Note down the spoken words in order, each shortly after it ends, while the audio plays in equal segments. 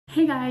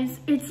Hey guys,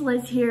 it's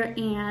Liz here,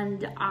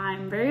 and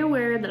I'm very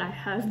aware that I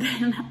have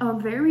been a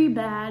very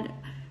bad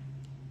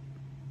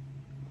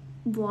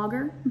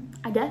vlogger,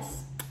 I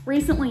guess,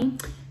 recently,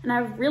 and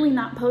I've really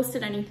not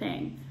posted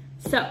anything.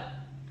 So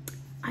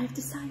I've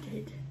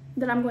decided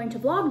that I'm going to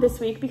vlog this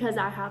week because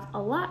I have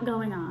a lot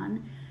going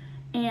on,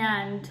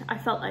 and I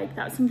felt like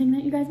that was something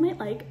that you guys might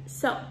like.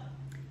 So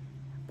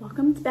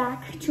welcome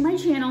back to my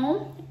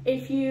channel.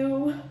 If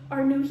you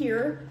are new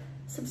here,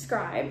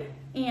 subscribe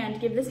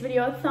and give this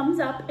video a thumbs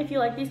up if you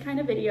like these kind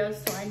of videos,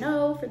 so I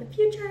know for the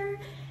future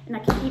and I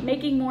can keep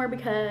making more,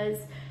 because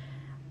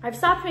I've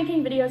stopped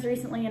making videos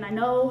recently and I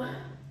know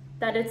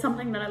that it's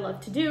something that I love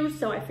to do,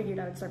 so I figured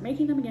I would start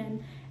making them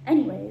again.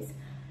 Anyways,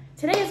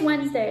 today is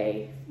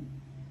Wednesday.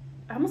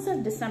 I almost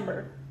said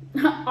December.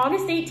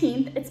 August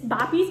 18th. It's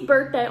Boppy's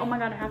birthday. Oh my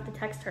god, I have to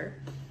text her.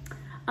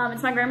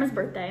 It's my grandma's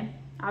birthday.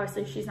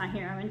 Obviously she's not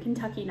here. I'm in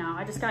Kentucky now.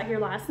 I just got here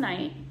last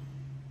night.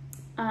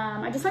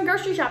 I just went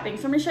grocery shopping,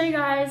 so I'm gonna show you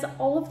guys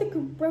all of the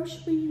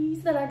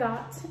groceries that I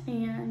got,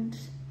 and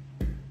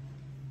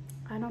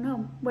I don't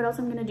know what else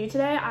I'm gonna do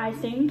today. I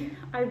think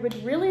I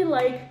would really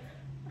like,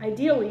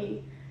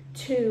 ideally,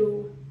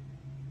 to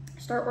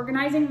start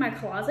organizing my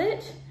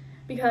closet,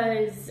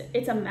 because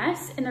it's a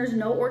mess and there's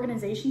no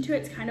organization to it.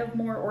 It's kind of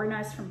more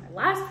organized from my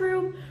last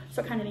room,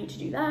 so I kind of need to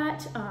do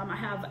that. I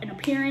have an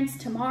appearance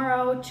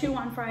tomorrow, 2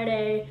 on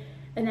Friday,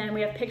 and then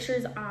we have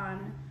pictures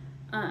on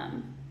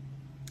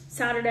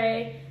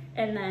Saturday,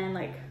 and then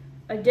like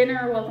a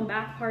dinner welcome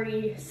back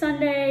party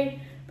Sunday,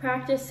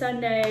 practice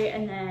Sunday,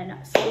 and then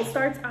school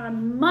starts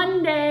on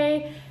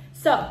Monday.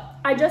 So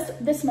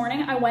this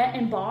morning I went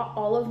and bought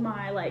all of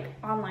my like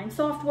online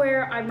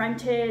software. I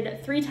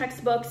rented 3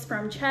 textbooks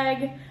from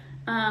Chegg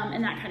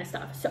and that kind of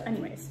stuff. So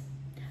anyways,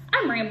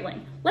 I'm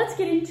rambling. Let's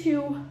get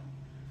into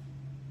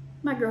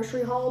my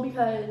grocery haul,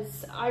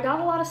 because I got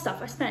a lot of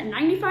stuff. I spent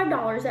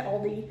 $95 at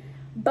Aldi,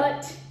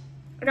 but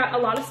I got a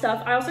lot of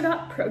stuff. I also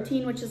got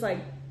protein, which is like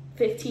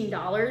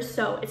 $15,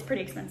 so it's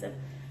pretty expensive.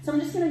 So I'm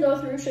just gonna go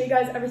through, show you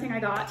guys everything I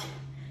got,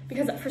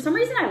 because for some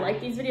reason I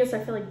like these videos, so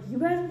I feel like you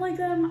guys would like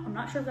them. I'm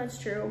not sure if that's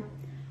true.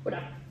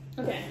 Whatever.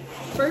 Okay,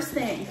 first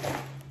thing,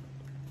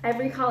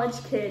 every college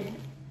kid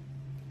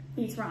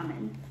eats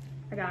ramen.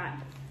 I got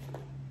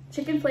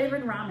chicken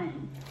flavored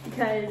ramen,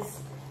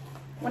 because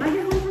when I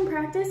get home from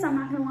practice, I'm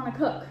not gonna wanna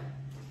cook.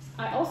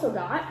 I also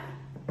got,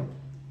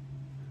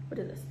 what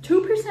is this?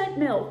 2%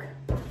 milk,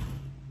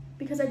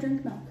 because I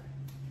drink milk.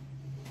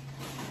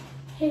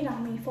 Hate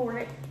on me for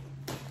it.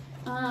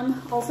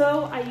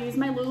 Also, I use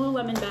my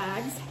Lululemon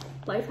bags.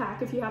 Life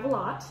hack if you have a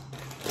lot.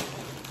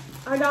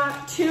 I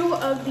got 2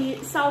 of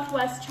the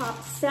Southwest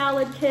chopped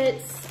salad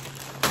kits,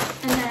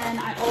 and then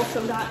I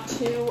also got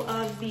 2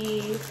 of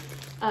the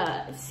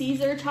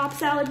Caesar chopped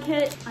salad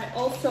kit. I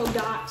also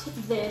got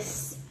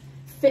this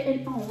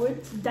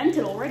it's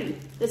dented already.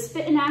 This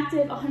Fit and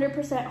Active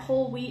 100%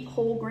 whole wheat,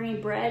 whole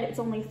grain bread. It's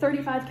only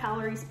 35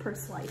 calories per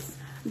slice.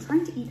 I'm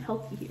trying to eat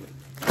healthy here,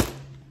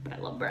 but I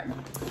love bread.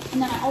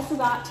 And then I also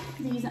got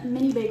these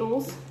mini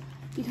bagels,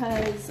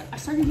 because I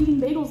started eating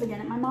bagels again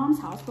at my mom's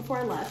house before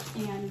I left,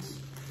 and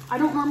I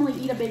don't normally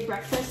eat a big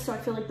breakfast, so I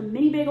feel like the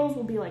mini bagels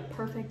will be like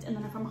perfect, and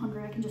then if I'm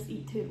hungry I can just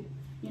eat 2,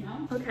 you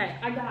know? Okay,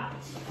 I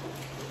got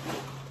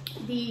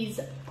these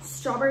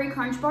strawberry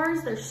crunch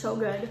bars. They're so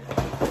good.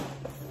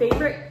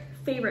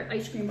 Favorite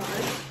ice cream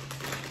bars.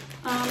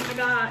 I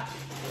got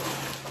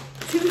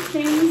 2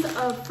 things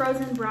of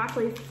frozen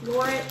broccoli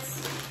florets.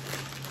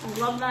 I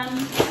love them.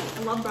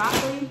 I love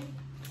broccoli.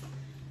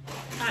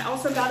 I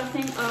also got a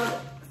thing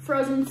of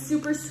frozen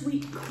super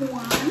sweet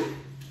corn.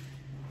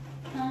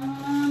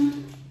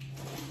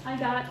 I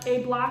got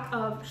a block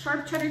of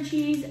sharp cheddar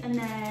cheese, and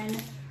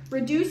then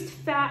reduced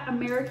fat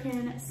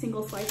American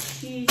single slice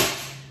cheese.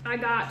 I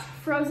got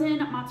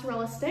frozen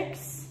mozzarella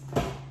sticks,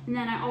 and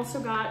then I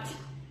also got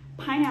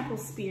pineapple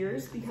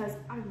spears, because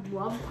I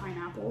love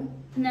pineapple.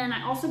 And then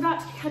I also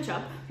got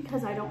ketchup,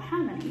 because I don't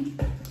have any.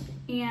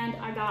 And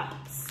I got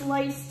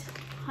sliced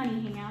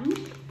honey ham,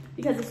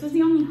 because this was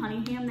the only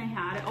honey ham they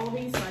had at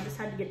Aldi, so I just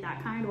had to get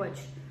that kind,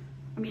 which,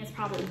 I mean, it's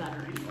probably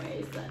better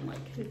anyways than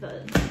like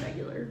the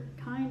regular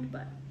kind,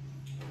 but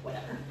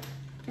whatever.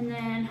 And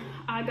then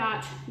I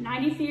got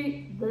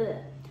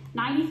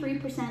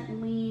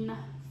 93% lean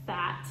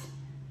fat.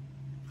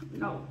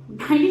 No,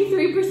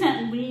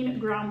 93% lean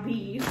ground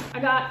beef. I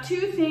got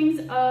 2 things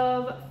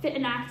of Fit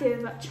and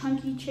Active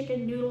chunky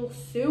chicken noodle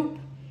soup.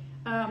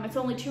 It's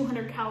only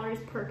 200 calories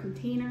per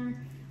container,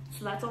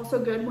 so that's also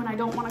good when I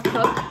don't want to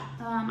cook.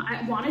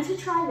 I wanted to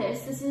try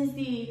this. This is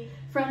the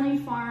Friendly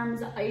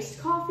Farms iced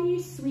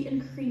coffee, sweet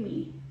and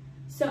creamy.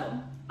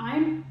 So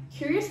I'm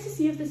curious to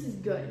see if this is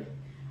good,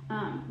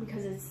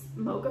 because it's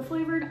mocha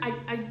flavored.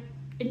 I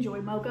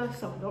enjoy mocha,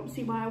 so I don't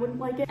see why I wouldn't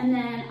like it. And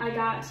then I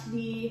got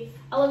the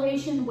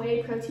Elevation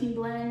Whey protein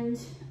blend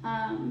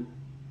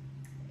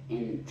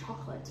in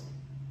chocolate.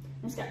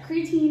 And it's got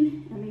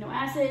creatine and amino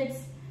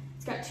acids.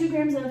 It's got 2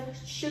 grams of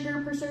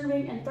sugar per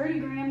serving and 30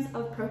 grams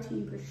of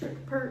protein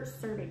per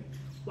serving.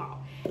 Wow.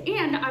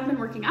 And I've been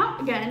working out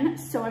again,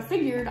 so I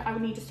figured I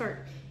would need to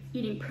start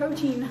eating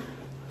protein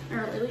or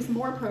at least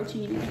more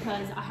protein,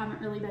 because I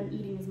haven't really been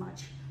eating as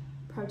much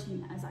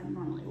protein as I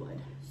normally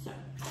would. So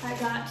I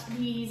got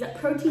these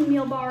protein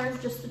meal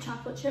bars, just the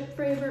chocolate chip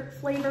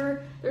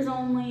flavor. There's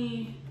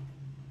only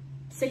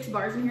 6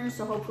 bars in here,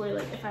 so hopefully,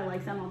 like, if I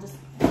like them, I'll just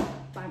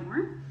buy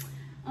more.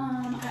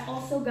 I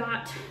also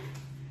got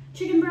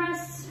chicken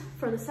breasts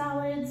for the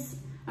salads.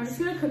 I'm just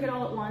gonna cook it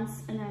all at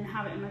once and then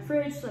have it in my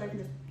fridge so that I can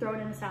just throw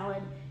it in the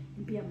salad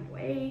and be on my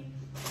way.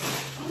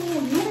 Oh,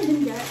 you know what I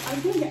didn't get? I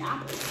was gonna get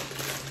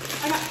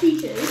apples. I got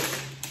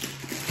peaches.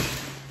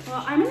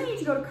 Well, I'm gonna need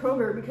to go to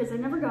Kroger because I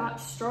never got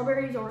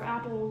strawberries or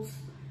apples.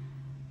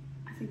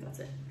 I think that's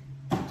it.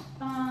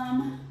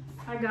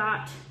 I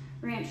got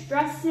ranch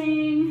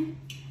dressing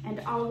and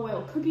olive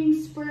oil cooking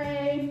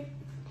spray.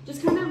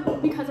 Just kind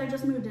of because I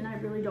just moved in, I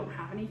really don't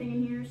have anything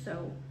in here,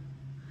 so.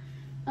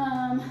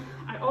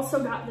 I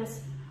also got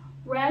this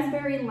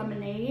raspberry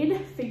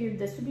lemonade. Figured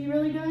this would be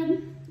really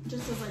good,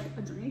 just as like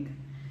a drink.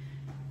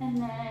 And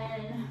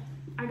then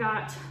I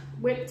got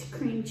whipped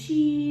cream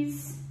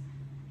cheese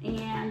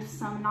and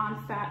some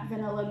non-fat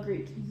vanilla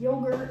Greek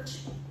yogurt,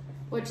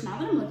 which now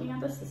that I'm looking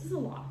at this is a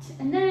lot.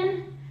 And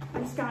then I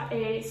just got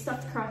a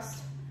stuffed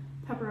crust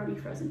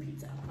pepperoni frozen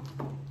pizza.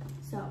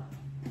 So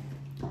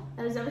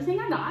that is everything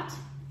I got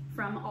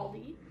from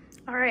Aldi.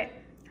 All right,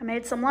 I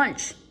made some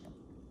lunch.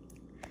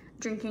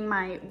 Drinking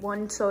my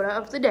 1 soda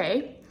of the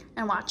day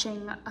and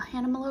watching a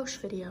Hannah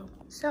Meloche video.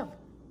 So,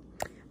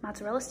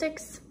 mozzarella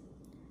sticks.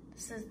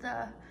 This is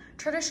the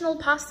traditional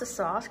pasta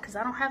sauce because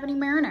I don't have any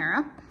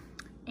marinara.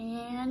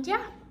 And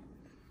yeah.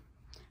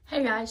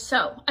 Hey guys,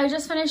 so I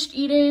just finished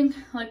eating,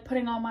 like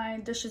putting all my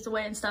dishes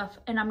away and stuff,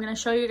 and I'm gonna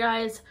show you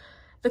guys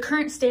the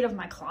current state of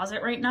my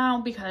closet right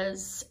now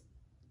because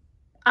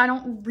I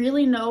don't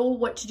really know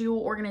what to do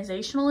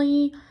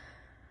organizationally.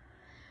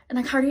 And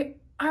I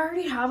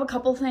already have a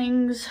couple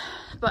things,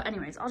 but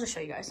anyways, I'll just show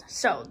you guys.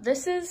 So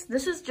this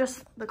is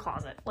just the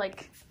closet.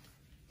 Like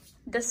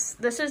this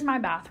is my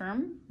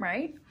bathroom,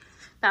 right?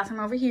 Bathroom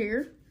over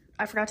here.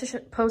 I forgot to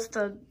post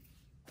the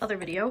other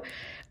video.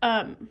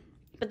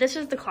 But this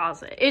is the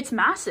closet. It's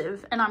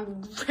massive and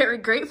I'm very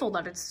grateful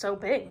that it's so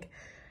big.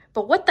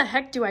 But what the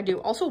heck do I do?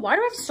 Also, why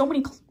do I have so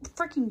many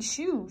freaking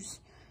shoes?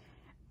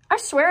 I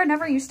swear I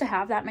never used to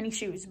have that many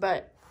shoes,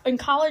 but in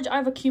college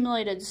I've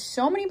accumulated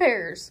so many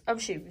pairs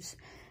of shoes.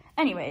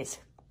 Anyways,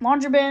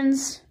 laundry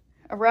bins,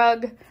 a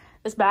rug.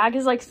 This bag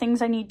is like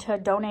things I need to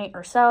donate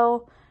or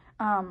sell.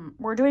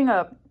 We're doing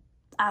a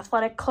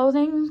athletic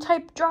clothing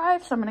type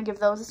drive, so I'm gonna give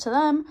those to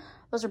them.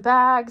 Those are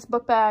bags,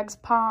 book bags,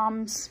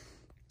 palms,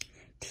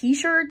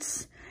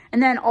 t-shirts,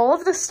 and then all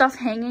of the stuff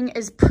hanging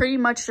is pretty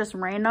much just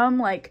random.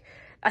 Like,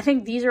 I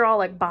think these are all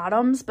like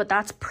bottoms, but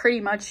that's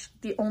pretty much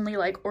the only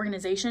like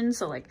organization.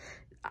 So like,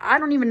 I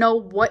don't even know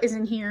what is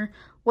in here,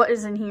 what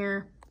is in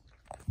here.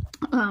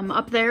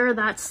 Up there,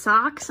 that's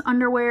socks,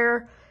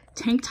 underwear,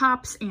 tank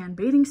tops, and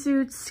bathing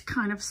suits.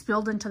 Kind of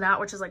spilled into that,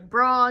 which is like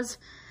bras.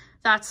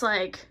 That's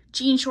like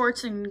jean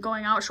shorts and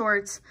going out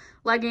shorts,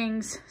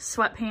 leggings,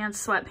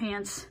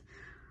 sweatpants,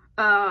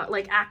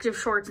 like active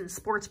shorts and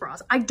sports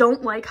bras. I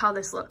don't like how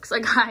this looks.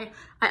 Like I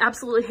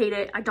absolutely hate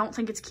it. I don't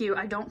think it's cute.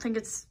 I don't think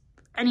it's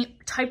any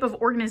type of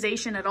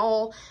organization at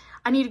all.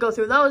 I need to go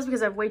through those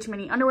because I have way too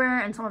many underwear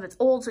and some of it's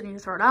old, so I need to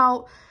throw it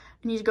out.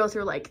 I need to go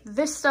through like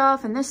this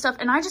stuff and this stuff.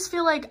 And I just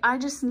feel like I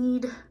just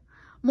need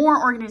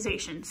more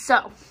organization.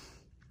 So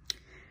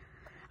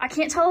I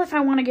can't tell if I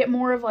want to get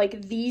more of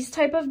like these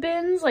type of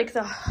bins, like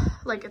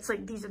it's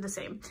like these are the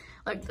same,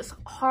 like this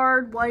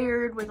hard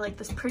wired with like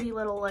this pretty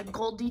little like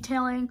gold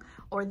detailing,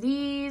 or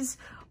these,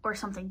 or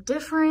something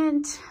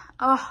different.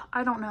 Oh,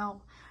 I don't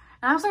know.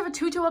 And I also have a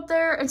tutu up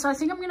there, and so I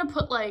think I'm gonna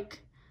put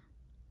like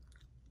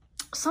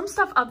some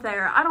stuff up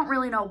there. I don't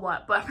really know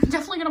what, but I'm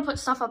definitely gonna put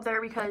stuff up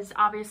there because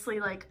obviously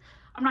like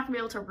I'm not gonna be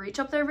able to reach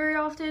up there very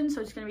often,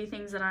 so it's gonna be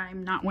things that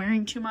I'm not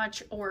wearing too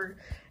much or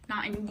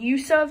not in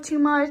use of too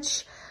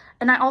much.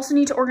 And I also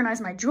need to organize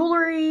my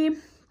jewelry.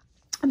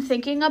 I'm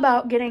thinking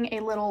about getting a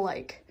little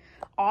like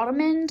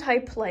ottoman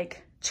type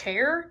like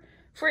chair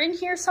for in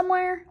here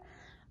somewhere,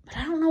 but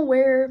I don't know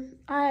where.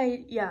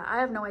 I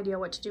have no idea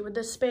what to do with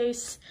this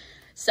space.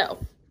 So,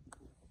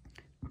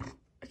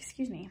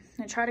 excuse me, I'm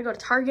gonna try to go to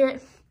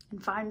Target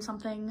and find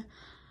something.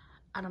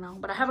 I don't know,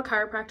 but I have a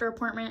chiropractor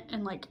appointment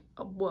in like,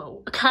 a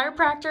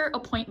chiropractor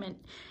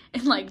appointment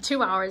in like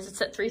 2 hours.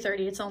 It's at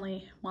 3:30. It's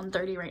only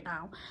 1:30 right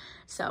now.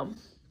 So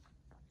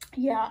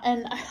yeah,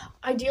 and I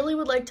ideally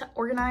would like to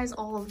organize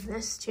all of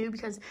this too,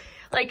 because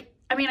like,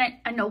 I mean,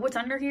 I know what's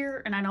under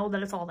here and I know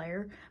that it's all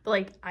there, but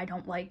like, I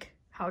don't like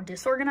how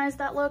disorganized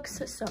that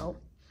looks. So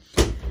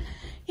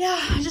yeah,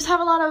 I just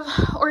have a lot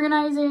of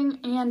organizing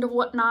and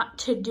whatnot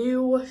to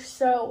do.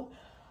 So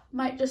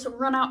might just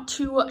run out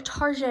to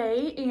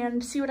Target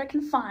and see what I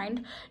can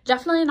find.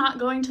 Definitely not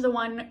going to the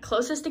one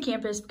closest to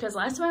campus because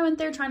last time I went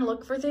there trying to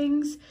look for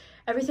things,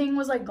 everything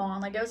was like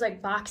gone. Like it was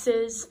like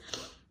boxes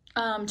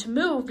to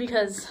move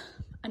because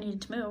I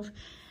needed to move,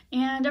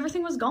 and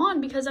everything was gone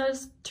because I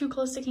was too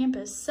close to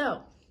campus.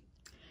 So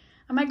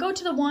I might go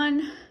to the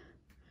one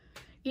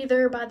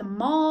either by the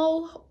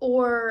mall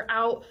or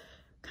out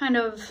kind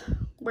of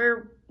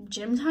where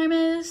gym time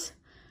is,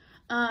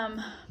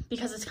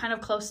 because it's kind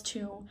of close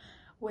to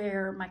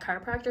where my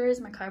chiropractor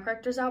is. My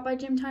chiropractor's out by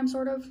gym time,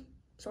 sort of,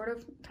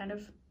 kind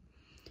of.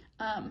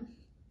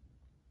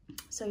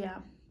 So yeah,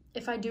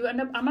 if I do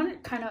end up, I'm gonna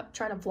kind of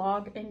try to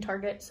vlog in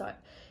Target, so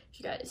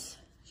you guys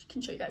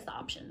can show you guys the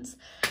options.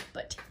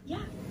 But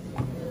yeah.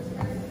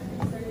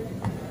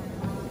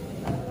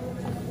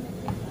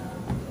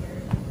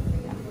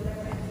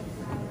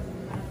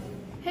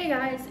 Hey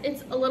guys,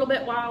 it's a little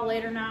bit while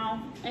later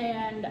now,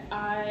 and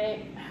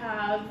I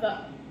have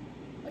a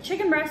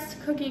chicken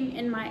breast cooking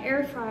in my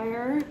air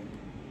fryer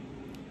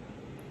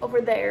over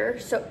there.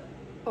 So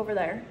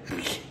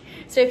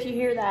if you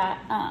hear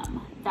that,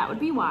 that would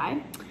be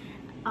why.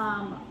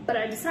 But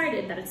I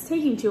decided that it's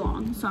taking too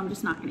long, so I'm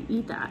just not gonna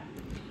eat that.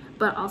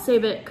 But I'll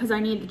save it because I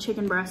need the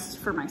chicken breast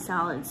for my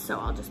salads, so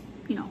I'll just,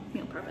 you know,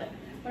 meal prep it.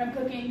 But I'm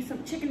cooking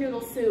some chicken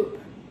noodle soup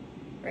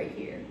right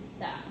here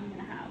that I'm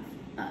gonna have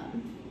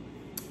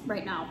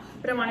right now.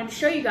 But I wanted to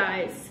show you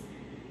guys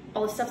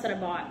all the stuff that I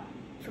bought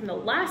from the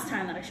last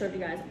time that I showed you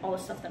guys all the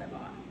stuff that I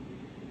bought.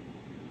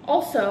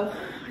 Also,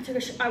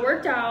 I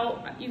worked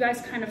out. You guys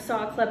kind of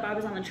saw a clip. I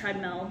was on the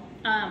treadmill.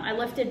 I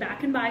lifted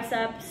back and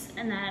biceps,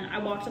 and then I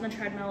walked on the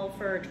treadmill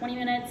for 20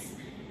 minutes,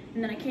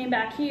 and then I came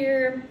back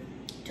here,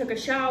 took a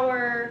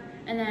shower,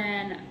 and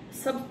then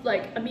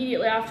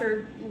immediately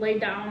after laid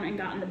down and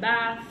got in the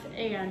bath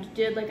and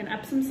did like an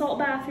Epsom salt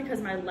bath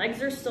because my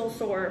legs are still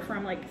sore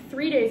from like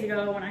 3 days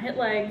ago when I hit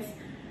legs.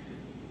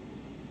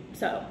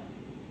 So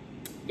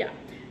yeah.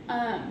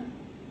 And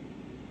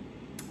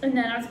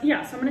then so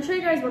I'm gonna show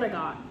you guys what I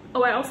got.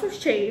 Oh, I also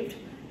shaved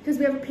because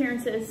we have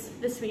appearances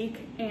this week,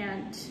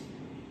 and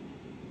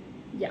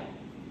yeah.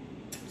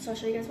 So I'll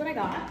show you guys what I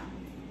got.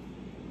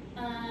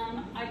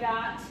 I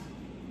got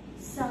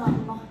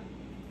some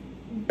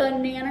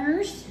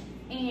bananas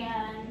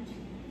and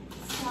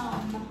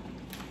some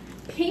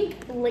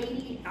Pink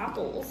Lady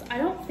apples. I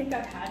don't think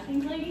I've had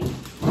Pink Lady,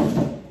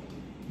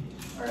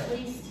 or at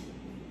least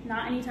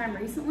not anytime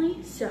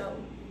recently, so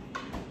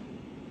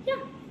yeah,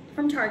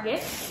 from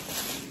Target.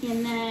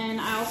 And then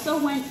I also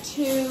went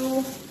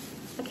to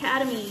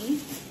Academy,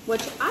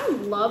 which I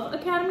love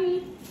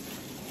Academy.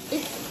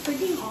 It's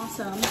freaking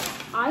awesome.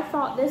 I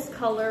thought this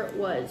color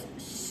was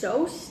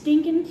so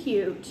stinking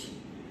cute.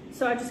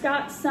 So I just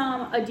got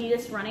some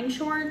Adidas running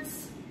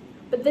shorts,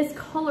 but this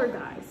color,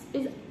 guys,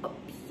 is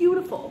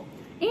beautiful.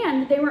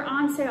 And they were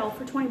on sale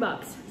for 20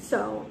 bucks.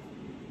 So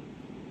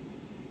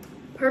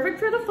perfect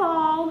for the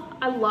fall.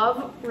 I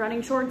love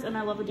running shorts and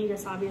I love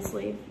Adidas,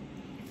 obviously.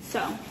 So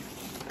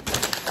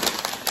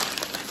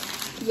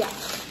yeah.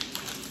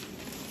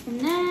 And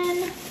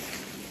then,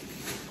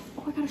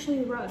 oh, I gotta show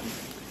you the rug.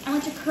 I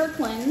went to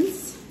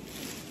Kirkland's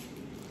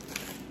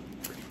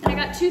and I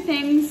got two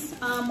things.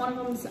 One of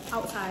them's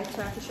outside,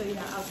 so I have to show you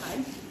that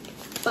outside.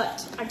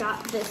 But I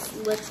got this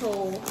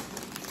little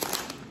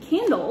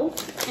candle,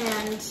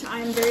 and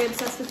I'm very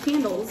obsessed with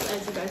candles,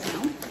 as you guys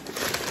know.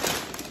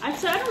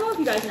 Actually, I don't know if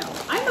you guys know.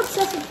 I'm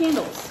obsessed with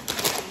candles.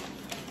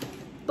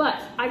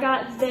 But I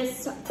got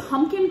this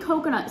pumpkin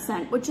coconut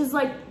scent, which is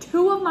like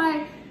two of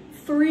my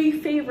 3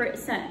 favorite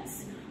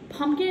scents.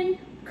 Pumpkin,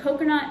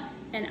 coconut,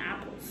 and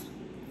apples.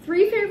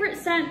 3 favorite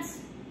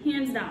scents,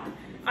 hands down.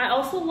 I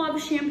also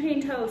love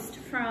champagne toast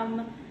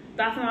from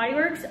Bath & Body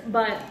Works,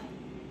 but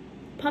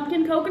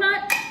pumpkin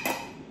coconut,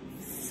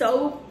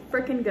 so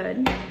freaking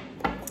good.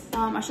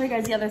 I'll show you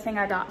guys the other thing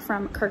I got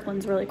from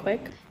Kirkland's really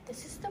quick.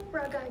 This is the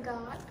rug I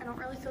got. I don't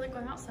really feel like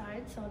going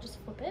outside, so I'll just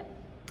flip it.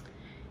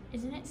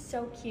 Isn't it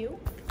so cute?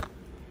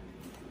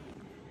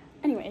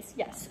 Anyways,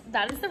 yes,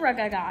 that is the rug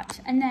I got.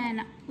 And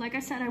then, like I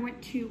said, I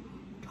went to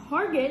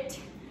Target.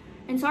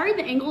 And sorry,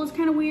 the angle is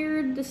kind of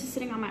weird. This is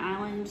sitting on my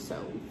island,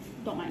 so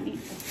don't mind me.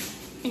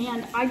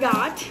 And I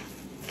got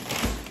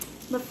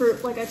the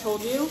fruit, like I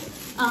told you.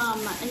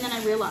 And then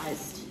I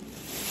realized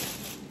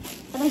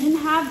that I didn't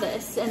have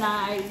this, and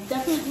I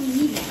definitely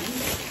need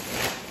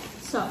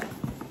one. So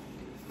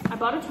I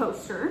bought a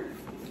toaster.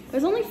 It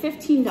was only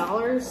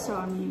 $15, so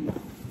I mean,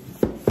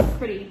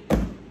 pretty,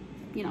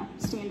 you know,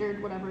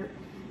 standard, whatever.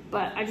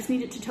 But I just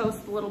needed to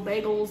toast the little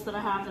bagels that I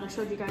have that I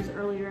showed you guys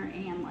earlier,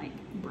 and like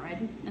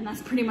bread, and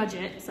that's pretty much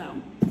it. So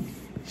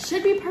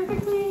should be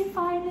perfectly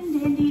fine and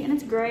dandy, and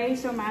it's gray,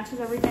 so it matches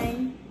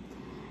everything.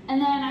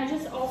 And then I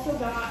just also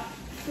got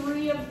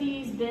 3 of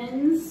these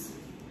bins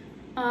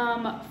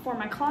for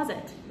my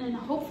closet, and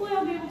hopefully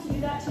I'll be able to do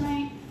that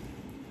tonight.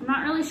 I'm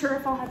not really sure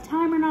if I'll have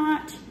time or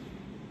not,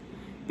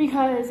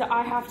 because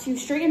I have to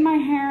straighten my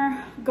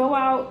hair, go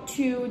out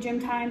to gym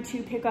time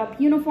to pick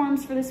up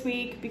uniforms for this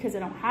week because I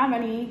don't have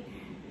any,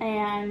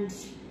 and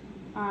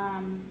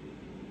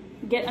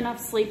get enough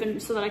sleep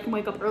so that I can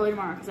wake up early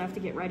tomorrow because I have to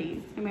get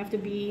ready and we have to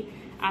be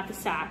at the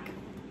Sac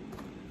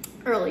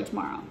early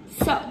tomorrow.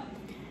 So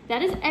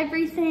that is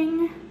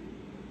everything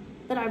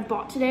that I've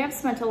bought today. I've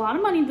spent a lot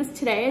of money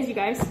today, as you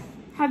guys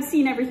have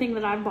seen everything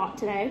that I've bought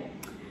today.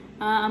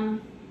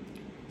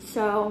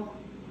 So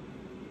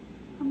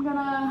I'm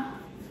gonna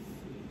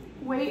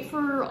wait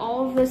for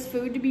all of this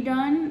food to be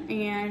done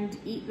and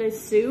eat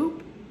this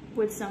soup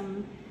with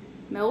some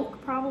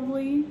milk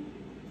probably,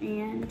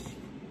 and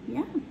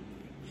yeah.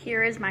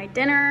 Here is my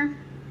dinner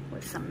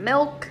with some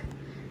milk,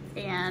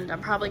 and I'm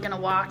probably gonna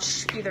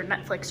watch either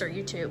Netflix or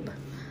YouTube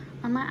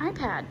on my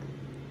iPad.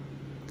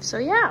 So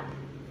yeah,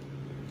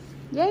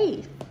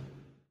 yay.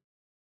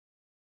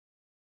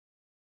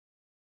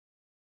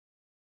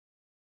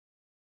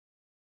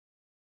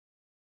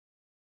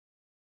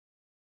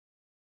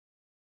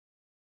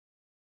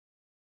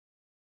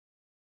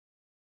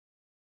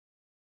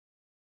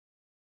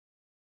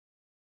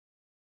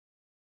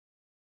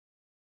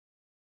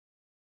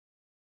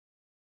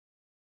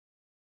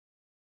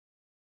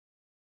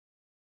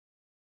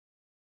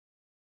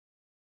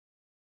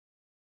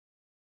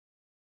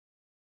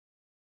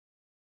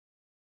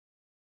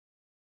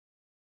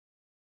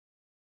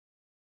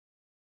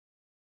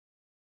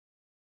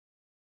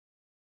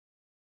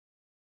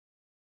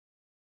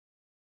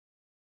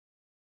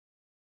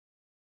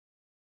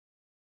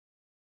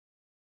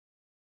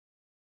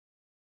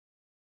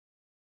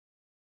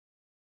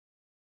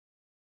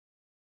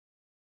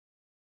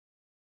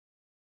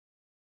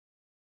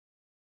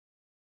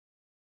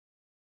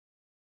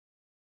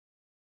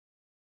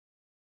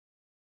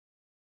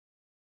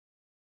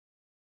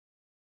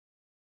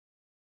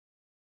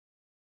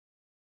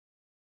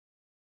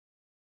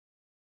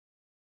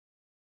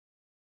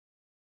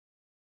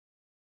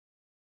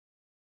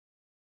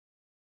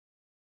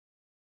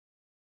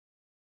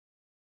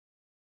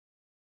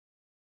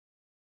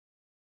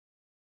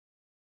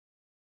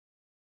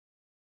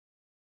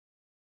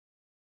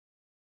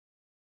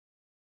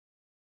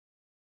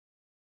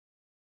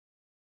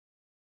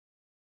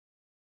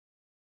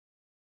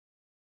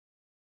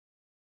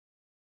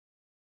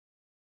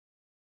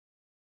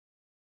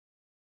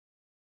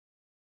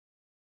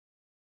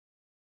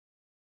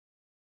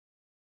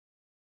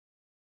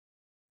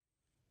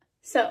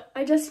 So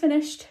I just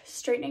finished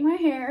straightening my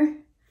hair.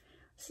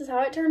 This is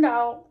how it turned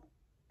out.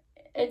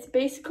 It's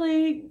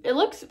basically, it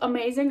looks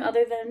amazing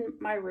other than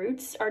my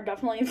roots are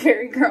definitely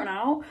very grown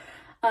out.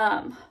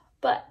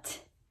 But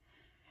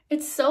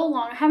it's so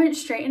long. I haven't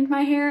straightened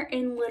my hair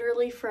in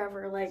literally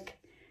forever, like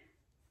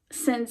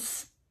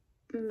since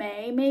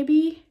May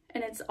maybe,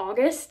 and it's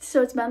August.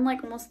 So it's been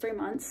like almost 3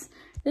 months.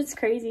 It's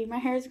crazy. My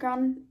hair's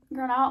grown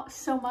out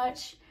so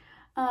much.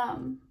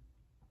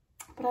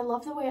 But I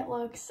love the way it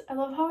looks. I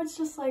love how it's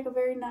just like a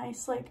very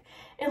nice, like,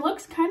 it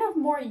looks kind of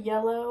more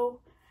yellow,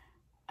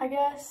 I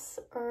guess,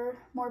 or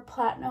more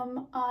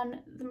platinum on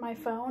my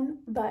phone,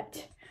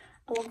 but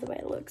I love the way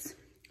it looks.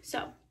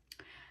 So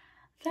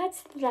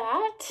that's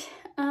that.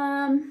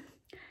 I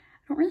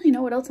don't really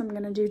know what else I'm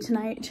gonna do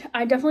tonight.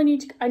 I definitely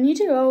need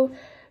to go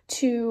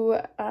to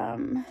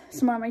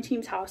someone on my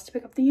team's house to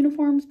pick up the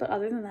uniforms, but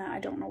other than that, I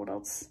don't know what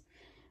else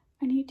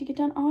I need to get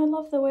done. Oh, I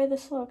love the way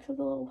this looks with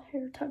the little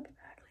hair tucked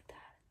back like that.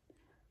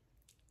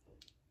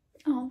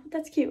 Oh,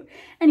 that's cute.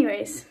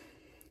 Anyways,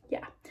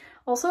 yeah.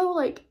 Also,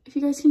 like, if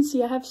you guys can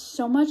see, I have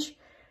so much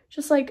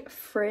just like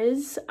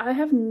frizz. I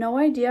have no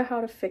idea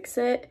how to fix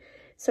it.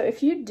 So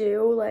if you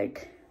do,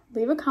 like,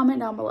 leave a comment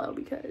down below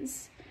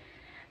because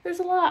there's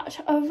a lot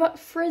of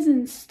frizz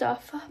and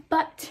stuff,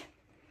 but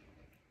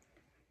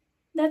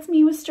that's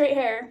me with straight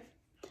hair.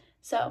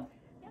 So,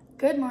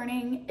 good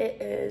morning.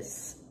 It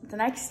is the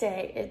next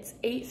day. It's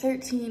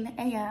 8:13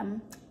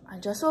 a.m. I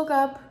just woke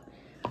up,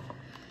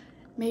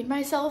 made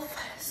myself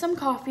some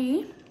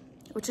coffee,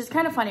 which is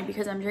kind of funny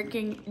because I'm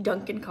drinking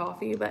Dunkin'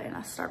 coffee, but in a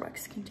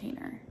Starbucks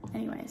container.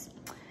 Anyways,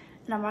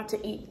 and I'm about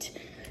to eat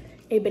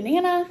a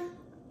banana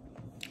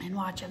and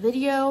watch a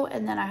video,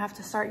 and then I have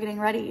to start getting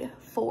ready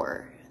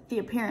for the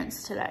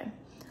appearance today.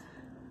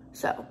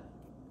 So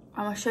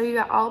I'm gonna show you,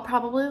 I'll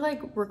probably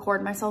like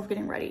record myself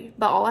getting ready,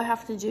 but all I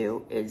have to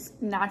do is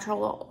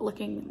natural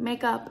looking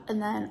makeup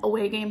and then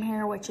away game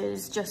hair, which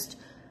is just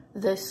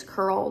this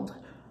curled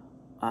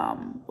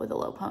with a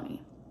low pony,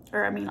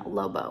 or I mean a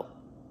low bow.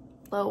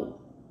 Low,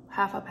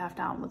 half up, half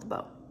down with a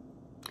bow.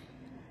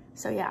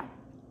 So yeah,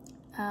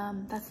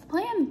 that's the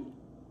plan.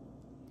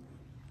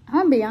 I'm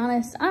gonna be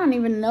honest, I don't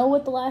even know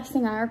what the last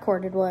thing I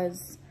recorded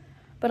was,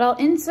 but I'll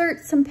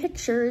insert some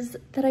pictures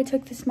that I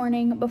took this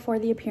morning before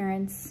the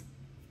appearance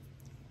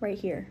right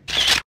here.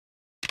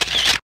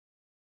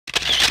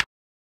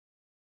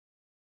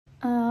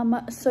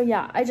 So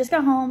yeah, I just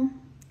got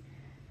home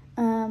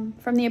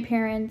from the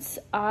appearance.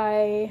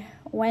 I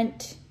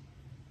went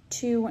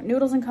to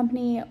Noodles and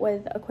Company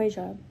with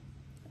Aquasia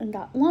and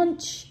got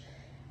lunch,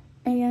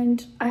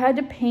 and I had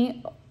to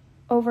paint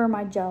over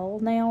my gel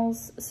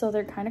nails so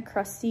they're kind of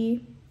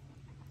crusty,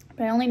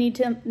 but I only need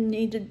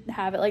to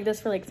have it like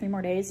this for like 3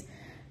 more days,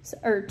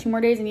 or 2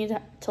 more days. I need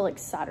to like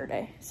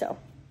Saturday, so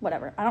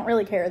whatever, I don't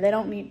really care. They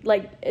don't need,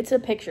 like, it's a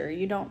picture,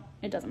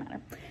 it doesn't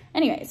matter.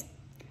 Anyways,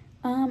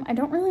 I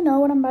don't really know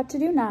what I'm about to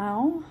do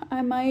now.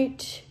 I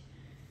might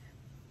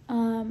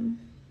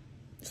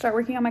start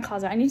working on my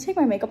closet. I need to take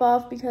my makeup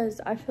off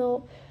because I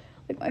feel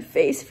like my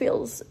face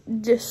feels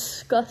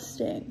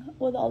disgusting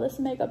with all this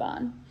makeup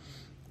on.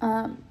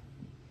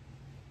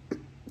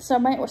 So I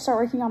might start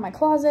working on my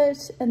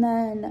closet and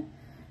then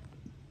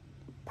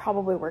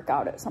probably work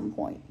out at some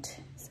point.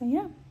 So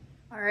yeah,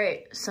 All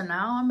right, so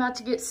now I'm about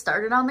to get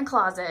started on the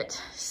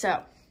closet. So,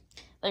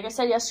 like I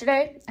said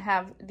yesterday, I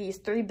have these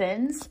 3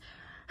 bins.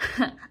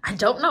 I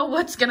don't know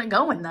what's gonna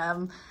go in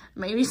them.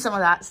 Maybe some of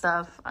that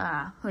stuff,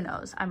 who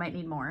knows, I might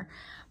need more.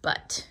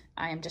 But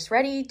I am just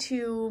ready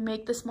to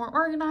make this more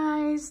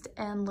organized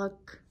and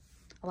look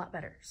a lot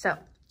better. So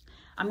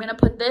I'm gonna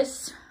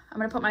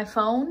put my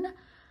phone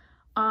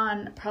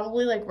on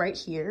probably like right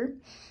here.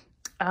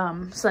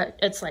 So that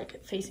it's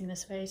like facing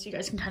this way, so you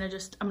guys can kind of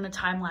I'm gonna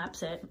time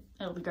lapse it.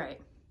 It'll be great.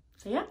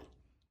 So yeah.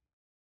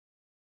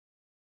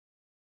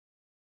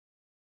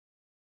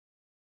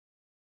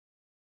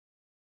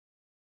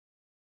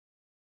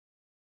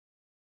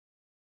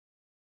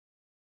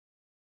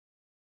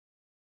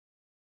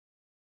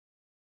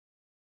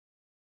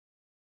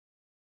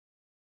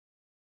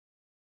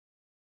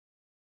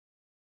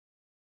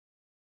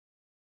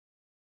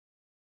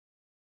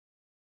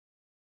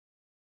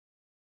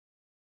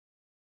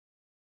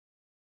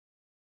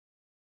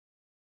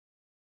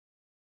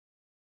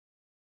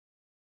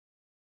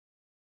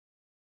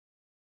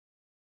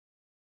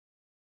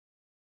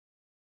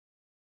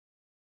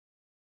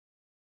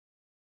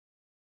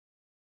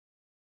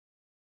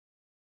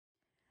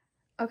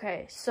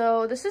 Okay,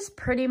 so this is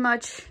pretty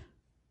much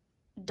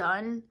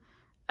done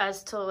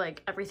as to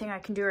like everything I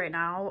can do right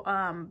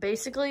now.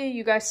 Basically,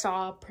 you guys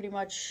saw pretty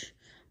much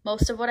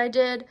most of what I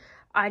did.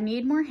 I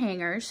need more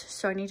hangers,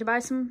 so I need to buy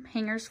some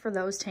hangers for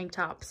those tank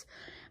tops.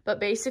 But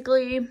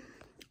basically,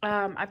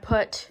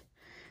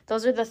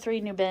 those are the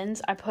 3 new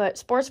bins. I put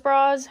sports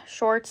bras,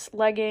 shorts,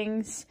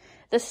 leggings.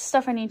 This is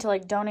stuff I need to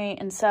like donate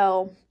and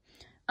sell.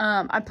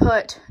 I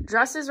put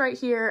dresses right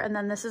here, and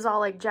then this is all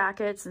like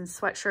jackets and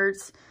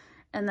sweatshirts,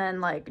 and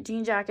then like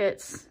jean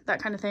jackets,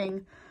 that kind of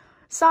thing.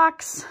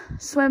 Socks,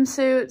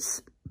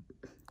 swimsuits,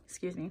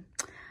 excuse me.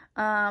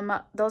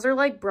 Those are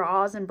like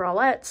bras and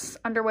bralettes,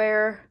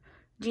 underwear,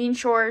 jean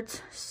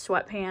shorts,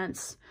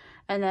 sweatpants,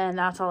 and then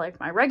that's all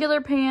like my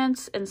regular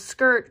pants and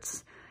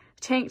skirts,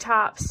 tank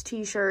tops,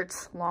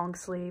 t-shirts, long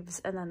sleeves,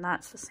 and then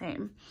that's the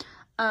same.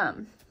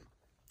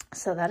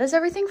 So that is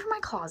everything for my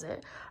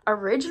closet.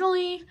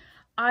 Originally,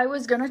 I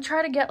was gonna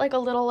try to get like a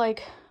little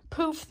like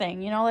poof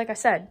thing, you know, like I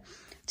said,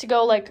 to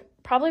go like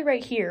probably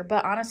right here,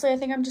 but honestly I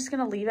think I'm just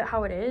gonna leave it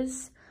how it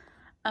is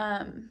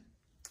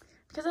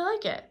because I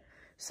like it.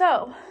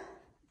 So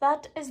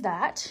that is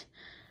that,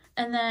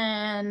 and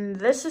then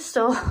this is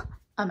still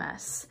a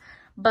mess,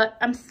 but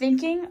I'm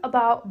thinking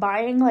about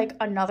buying like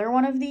another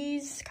one of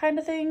these kind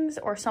of things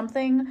or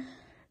something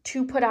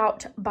to put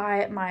out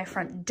by my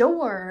front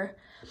door.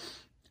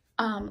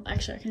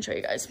 Actually I can show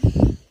you guys,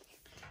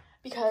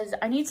 because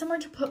I need somewhere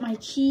to put my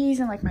keys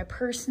and like my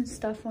purse and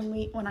stuff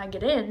when I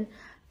get in.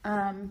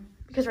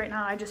 Because right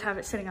now I just have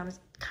it sitting on the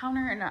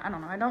counter, and I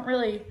don't know, I don't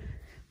really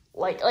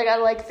I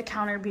like the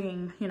counter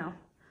being, you know,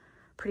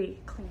 pretty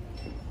clean.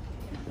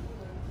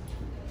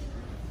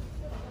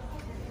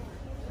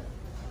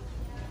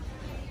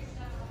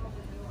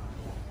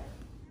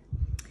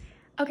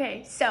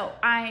 Okay, so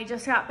I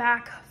just got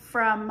back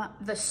from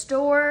the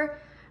store.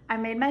 I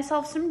made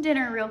myself some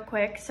dinner real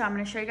quick, so I'm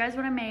gonna show you guys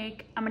what I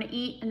make. I'm gonna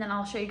eat, and then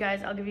I'll give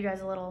you guys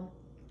a little,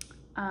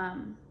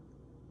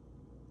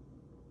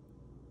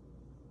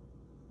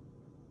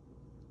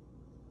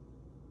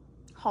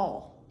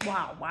 haul.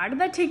 Wow, why did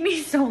that take me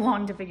so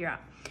long to figure out?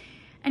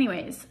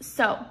 Anyways,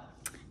 so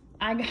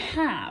I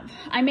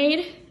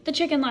made the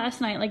chicken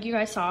last night, like you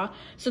guys saw.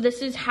 So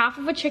this is half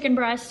of a chicken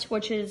breast,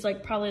 which is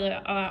like probably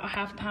like a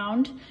half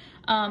pound.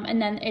 And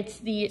then it's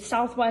the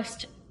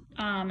Southwest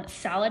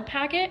salad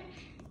packet,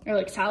 or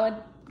like salad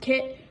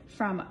kit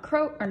from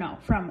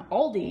from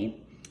Aldi.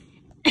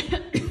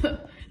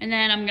 And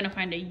then I'm gonna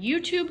find a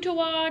YouTube to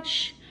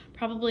watch,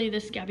 probably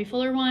this Gabby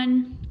Fuller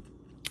one,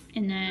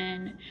 and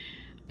then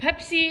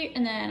Pepsi,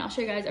 and then I'll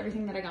show you guys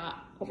everything that I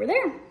got over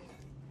there.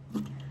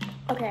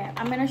 Okay,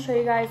 I'm gonna show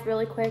you guys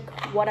really quick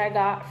what I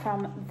got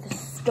from the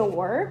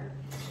store.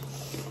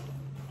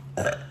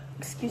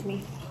 Excuse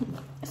me.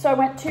 So I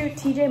went to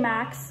TJ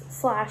Maxx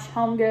 /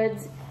 Home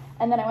Goods,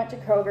 and then I went to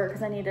Kroger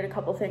because I needed a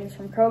couple things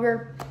from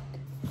Kroger.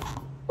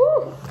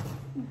 Woo!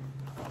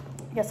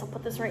 I guess I'll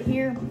put this right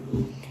here.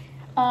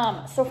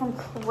 So from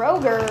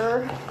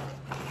Kroger,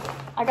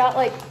 I got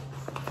like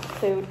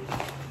food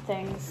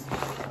things.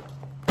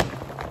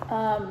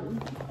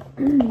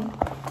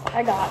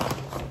 I got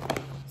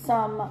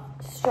some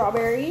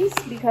strawberries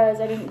because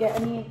I didn't get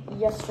any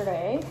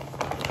yesterday.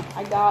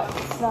 I got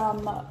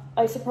some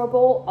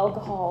isopropyl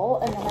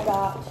alcohol, and then I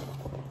got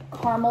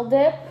caramel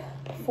dip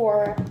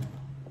for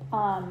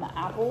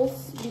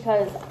apples,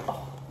 because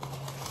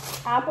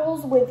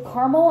apples with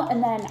caramel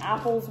and then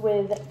apples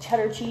with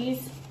cheddar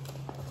cheese,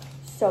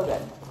 so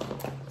good.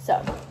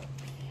 So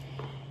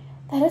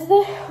that is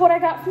what I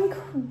got from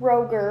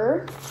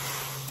Kroger.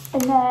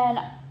 And then,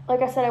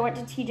 like I said, I went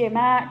to TJ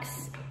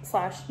Maxx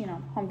 / you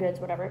know, Home Goods,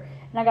 whatever,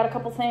 and I got a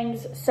couple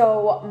things.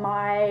 So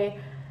my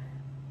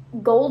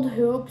gold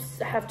hoops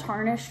have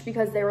tarnished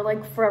because they were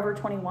like Forever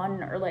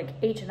 21 or like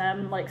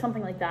H&M, like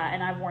something like that,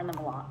 and I've worn them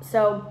a lot.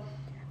 So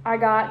I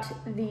got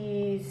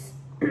these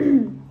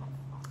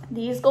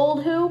these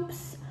gold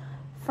hoops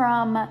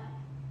from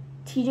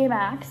TJ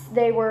Maxx.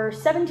 They were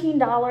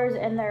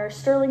 $17 and they're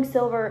sterling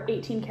silver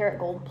 18 karat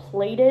gold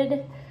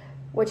plated,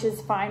 which is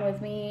fine with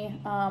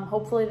me.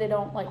 Hopefully they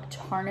don't like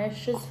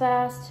tarnish as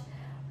fast,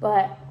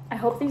 but I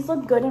hope these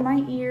look good in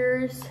my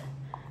ears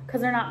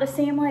because they're not the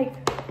same like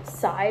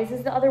size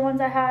as the other ones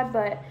I had,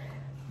 but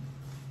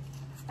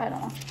I don't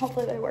know,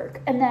 hopefully they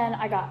work. And then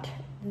I got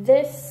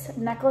this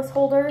necklace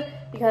holder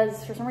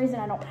because for some reason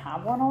I don't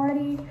have one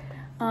already.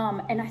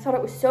 And I thought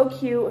it was so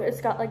cute.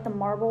 It's got like the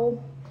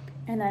marble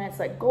and then it's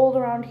like gold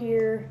around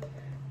here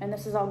and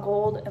this is all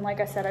gold. And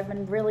like I said, I've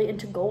been really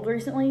into gold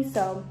recently,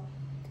 so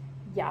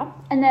yeah.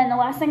 And then the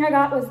last thing I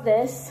got was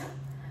this.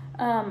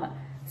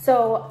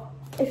 So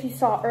if you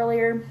saw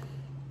earlier,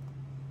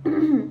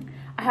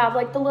 I have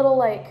like the little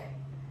like,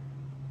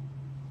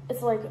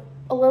 it's like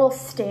a little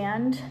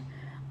stand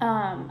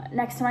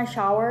next to my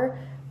shower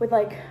with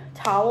like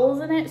towels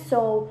in it.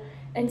 So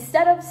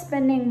instead of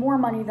spending more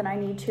money than I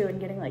need to and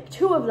getting like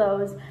 2 of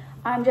those,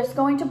 I'm just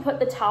going to put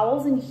the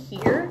towels in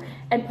here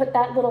and put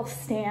that little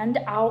stand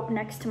out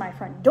next to my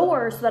front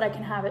door so that I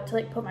can have it to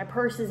like put my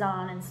purses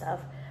on and stuff,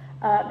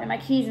 and my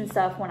keys and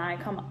stuff when I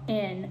come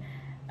in.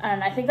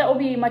 And I think that will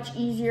be much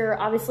easier.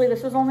 Obviously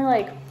this was only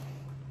like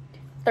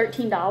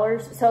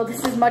 $13, so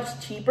this is much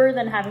cheaper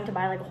than having to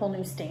buy like a whole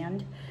new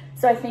stand.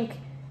 So I think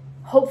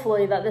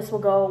hopefully that this will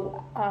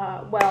go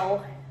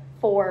well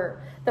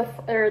for the,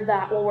 or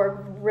that will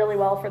work really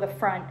well for the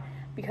front,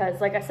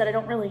 because like I said, I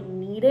don't really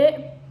need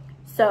it.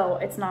 So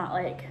it's not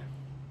like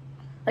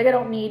I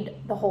don't need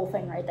the whole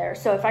thing right there.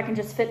 So if I can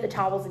just fit the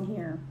towels in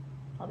here,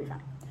 I'll be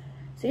fine.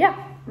 So yeah,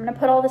 I'm gonna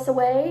put all this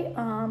away.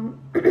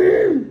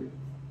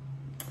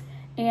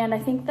 And I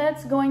think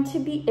that's going to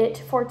be it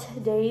for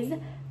today's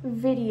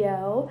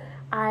video.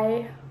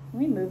 Let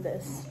me move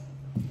this.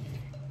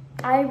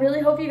 I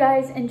really hope you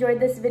guys enjoyed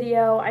this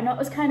video. I know it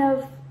was kind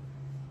of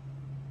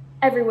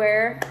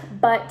everywhere,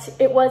 but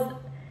it was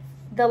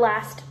the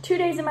last 2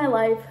 days of my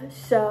life.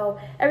 So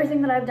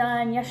everything that I've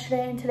done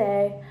yesterday and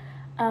today,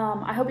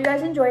 I hope you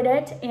guys enjoyed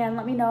it, and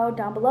let me know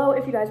down below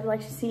if you guys would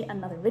like to see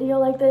another video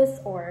like this,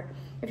 or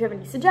if you have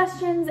any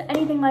suggestions,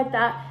 anything like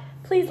that,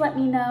 please let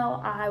me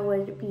know. I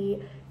would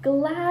be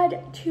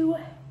glad to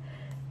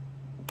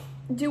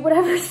do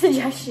whatever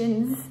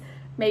suggestions,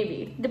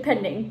 maybe,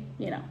 depending,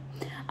 you know,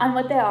 on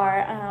what they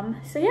are.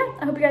 So yeah,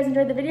 I hope you guys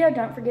enjoyed the video.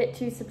 Don't forget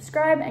to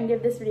subscribe and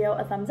give this video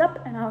a thumbs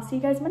up, and I'll see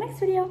you guys in my next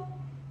video.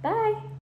 Bye.